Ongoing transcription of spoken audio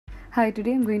Hi,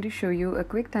 today I'm going to show you a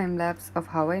quick time lapse of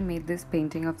how I made this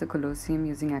painting of the Colosseum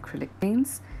using acrylic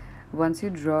paints. Once you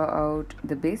draw out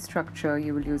the base structure,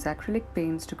 you will use acrylic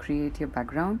paints to create your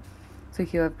background. So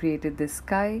here I've created this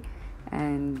sky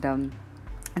and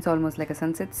it's almost like a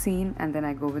sunset scene, and then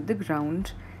I go with the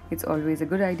ground. It's always a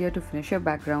good idea to finish your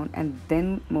background and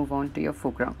then move on to your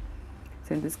foreground.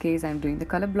 So in this case, I'm doing the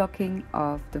color blocking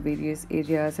of the various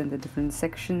areas and the different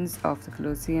sections of the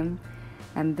Colosseum,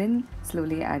 and then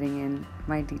slowly adding in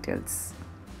my details.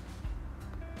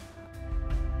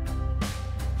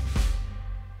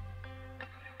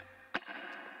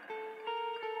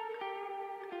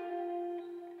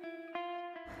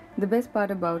 The best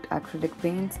part about acrylic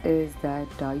paints is that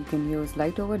you can use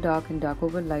light over dark and dark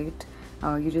over light.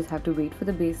 You just have to wait for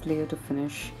the base layer to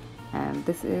finish, and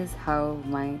this is how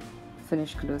my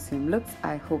finished Colosseum looks.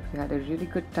 I hope you had a really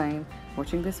good time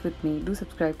watching this with me. Do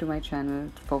subscribe to my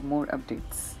channel for more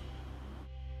updates.